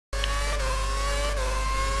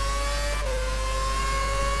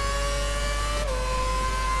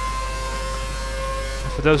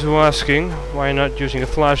For those who are asking why not using a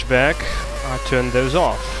flashback, I turned those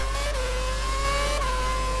off.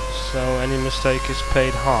 So any mistake is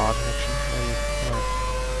paid hard, actually. And,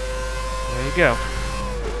 there you go.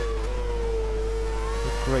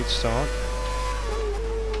 A great start.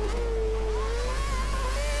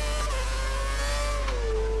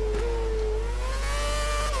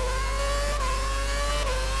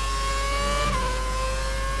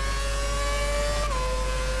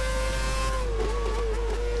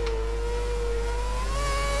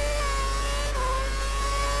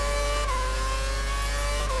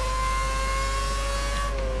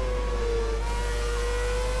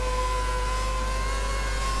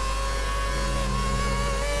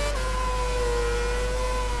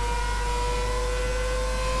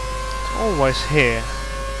 Always here.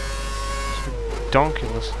 It's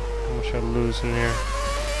ridiculous how much I lose in here.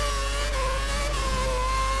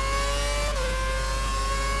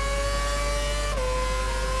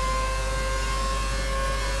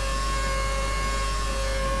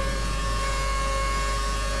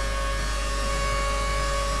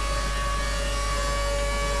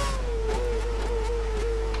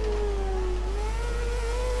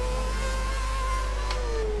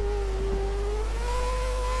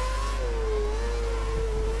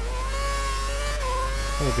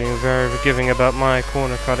 I'm being very forgiving about my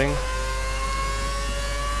corner cutting. We've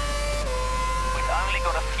only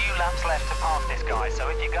got a few laps left to pass this guy, so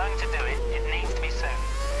if you're going to do it, it needs to be soon.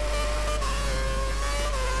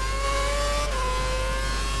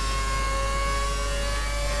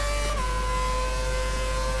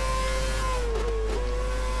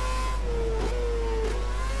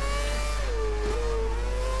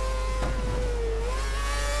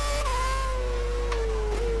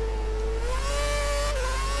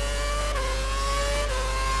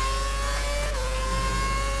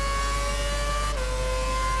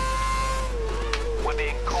 We're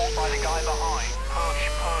being caught by the guy behind. Push,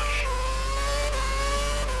 push.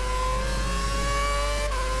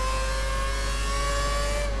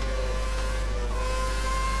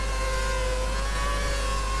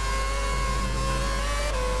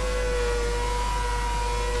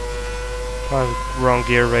 Wrong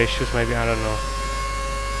gear ratios, maybe, I don't know.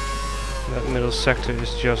 That middle sector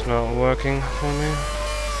is just not working for me.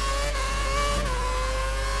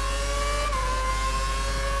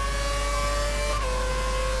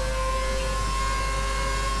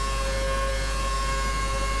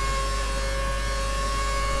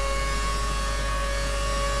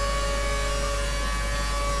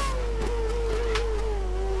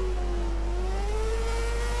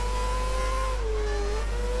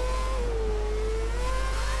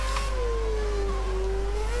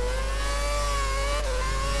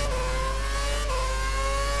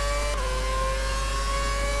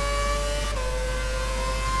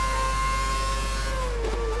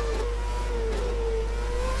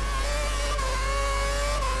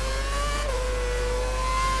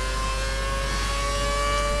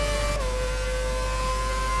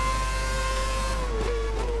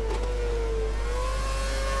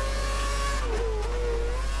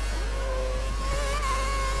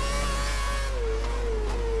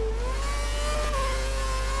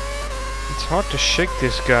 It's hard to shake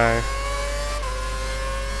this guy.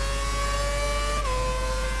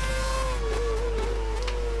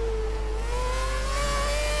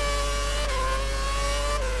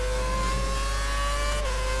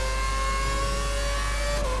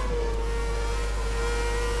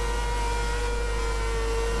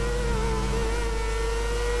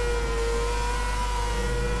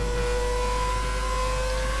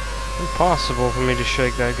 Impossible for me to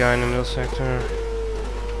shake that guy in the middle sector.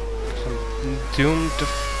 I'm doomed to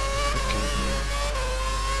freaking...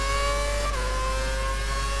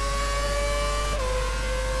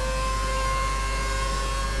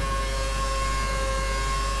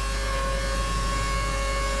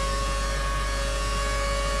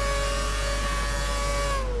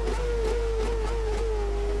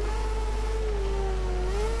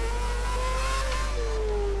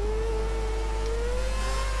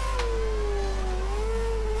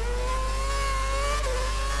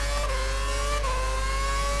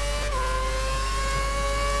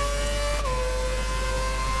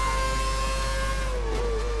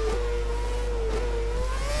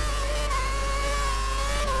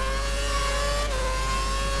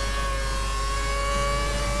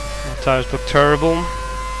 Tires look terrible.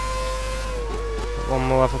 One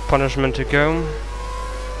more level punishment to go.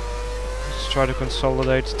 Let's try to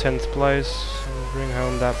consolidate 10th place and bring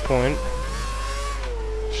home that point.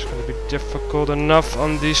 It's gonna be difficult enough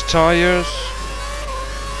on these tires.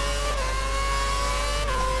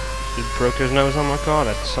 It broke his nose on my car,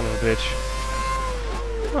 that son of a bitch.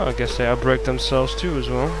 Oh, I guess they outbrake themselves too as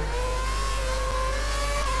well.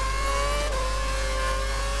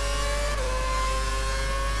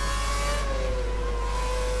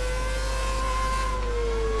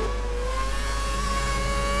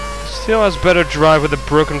 Still has better drive with a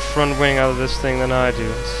broken front wing out of this thing than I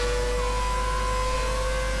do.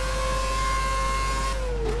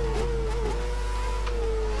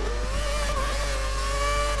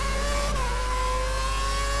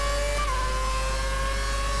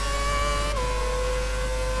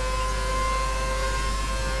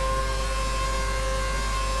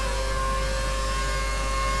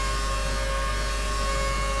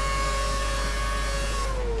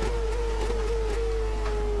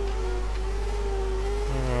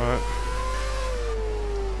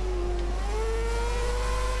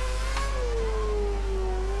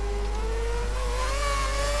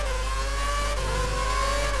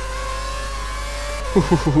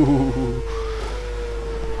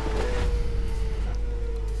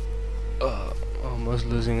 Almost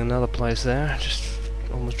losing another place there, just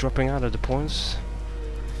almost dropping out of the points.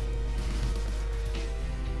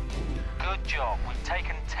 Good job, we've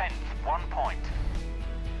taken 10th, 1 point.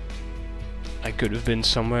 I could have been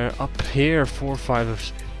somewhere up here, 4 or 5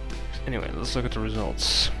 of... Anyway, let's look at the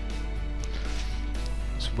results.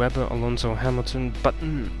 It's Webber, Alonso, Hamilton,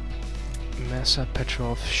 Button, Massa,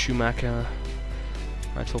 Petrov, Schumacher,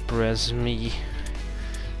 Nigel Perez, me,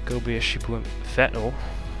 Kobayashi, Vettel.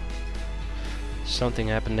 Something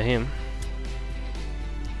happened to him.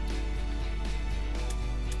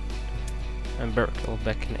 And Berkel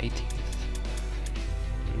back in 18th.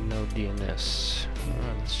 No DNS.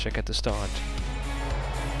 Alright, let's check at the start.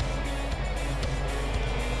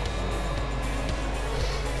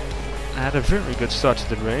 I had a very good start to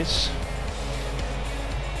the race.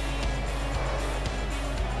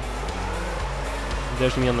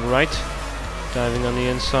 There's me on the right, diving on the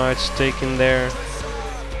inside, staking there.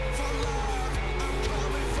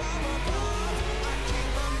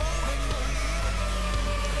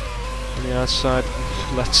 On the outside,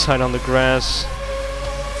 left side on the grass,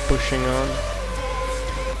 pushing on.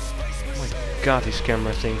 Oh my god, these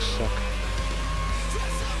camera things suck.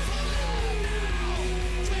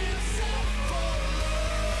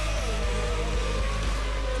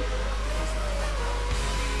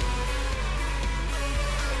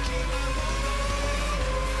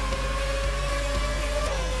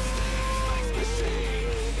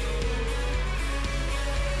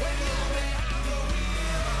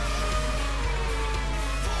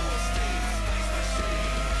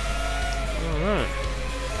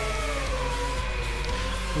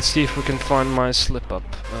 Let's see if we can find my slip up.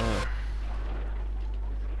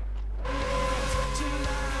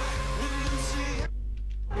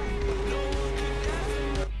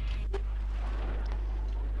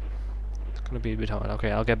 It's gonna be a bit hard. Okay,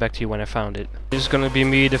 I'll get back to you when I found it. This is gonna be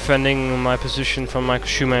me defending my position from Michael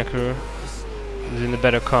Schumacher, who's in the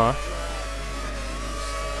better car.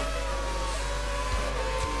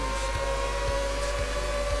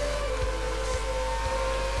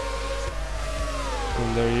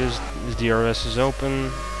 And there he is. His DRS is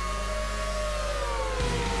open.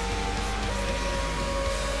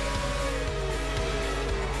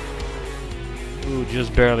 Ooh,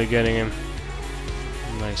 just barely getting him.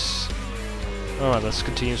 Nice. Alright, let's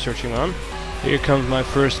continue searching on. Here comes my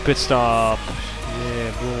first pit stop.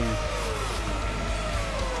 Yeah, boom.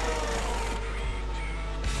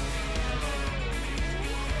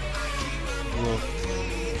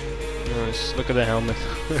 Whoa. Nice. Look at the helmet.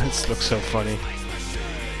 This looks so funny.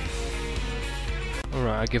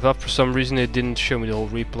 Alright, I give up for some reason. It didn't show me the whole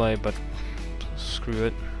replay, but screw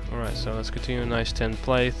it. Alright, so let's continue. Nice 10th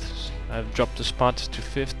place. I've dropped a spot to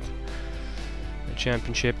 5th. The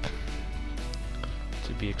championship.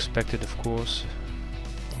 To be expected, of course.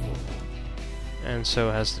 And so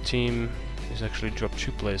has the team. He's actually dropped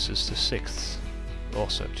 2 places to 6th.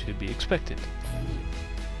 Also to be expected.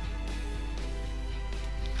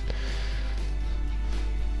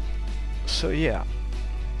 So yeah.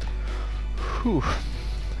 Whew.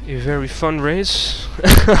 A very fun race.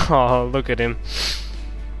 Oh, look at him.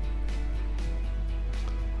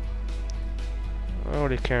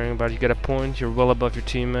 What are you caring about? You get a point, you're well above your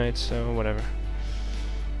teammates, so whatever.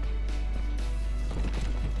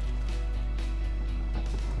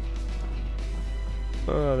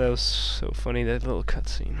 Oh, that was so funny, that little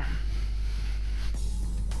cutscene.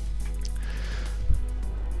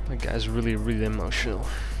 That guy's really, really emotional.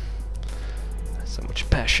 So much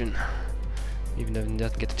passion. Even though he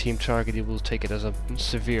doesn't get the team target, he will take it as a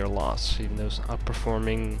severe loss, even though he's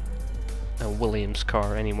outperforming a Williams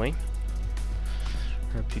car anyway.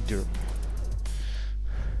 Happy dirt.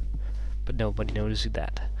 but nobody noticed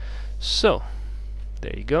that. So,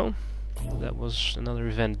 there you go. That was another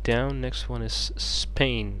event down. Next one is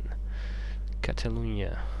Spain,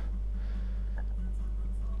 Catalonia.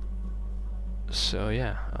 So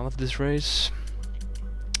yeah, I love this race.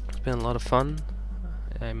 It's been a lot of fun.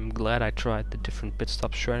 I'm glad I tried the different pit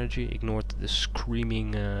stop strategy, ignored the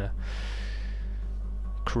screaming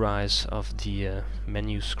cries of the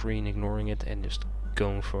menu screen, ignoring it and just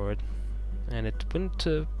going for it. And it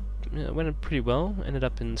went pretty well. Ended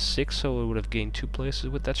up in 6th, so I would have gained 2 places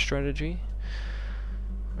with that strategy.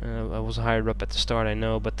 I was higher up at the start, I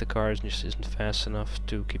know, but the car just isn't fast enough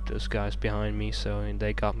to keep those guys behind me, so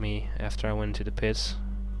they got me after I went into the pits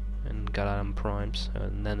and got out on primes,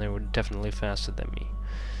 and then they were definitely faster than me.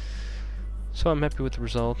 So I'm happy with the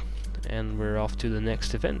result, and we're off to the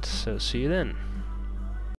next event, so see you then.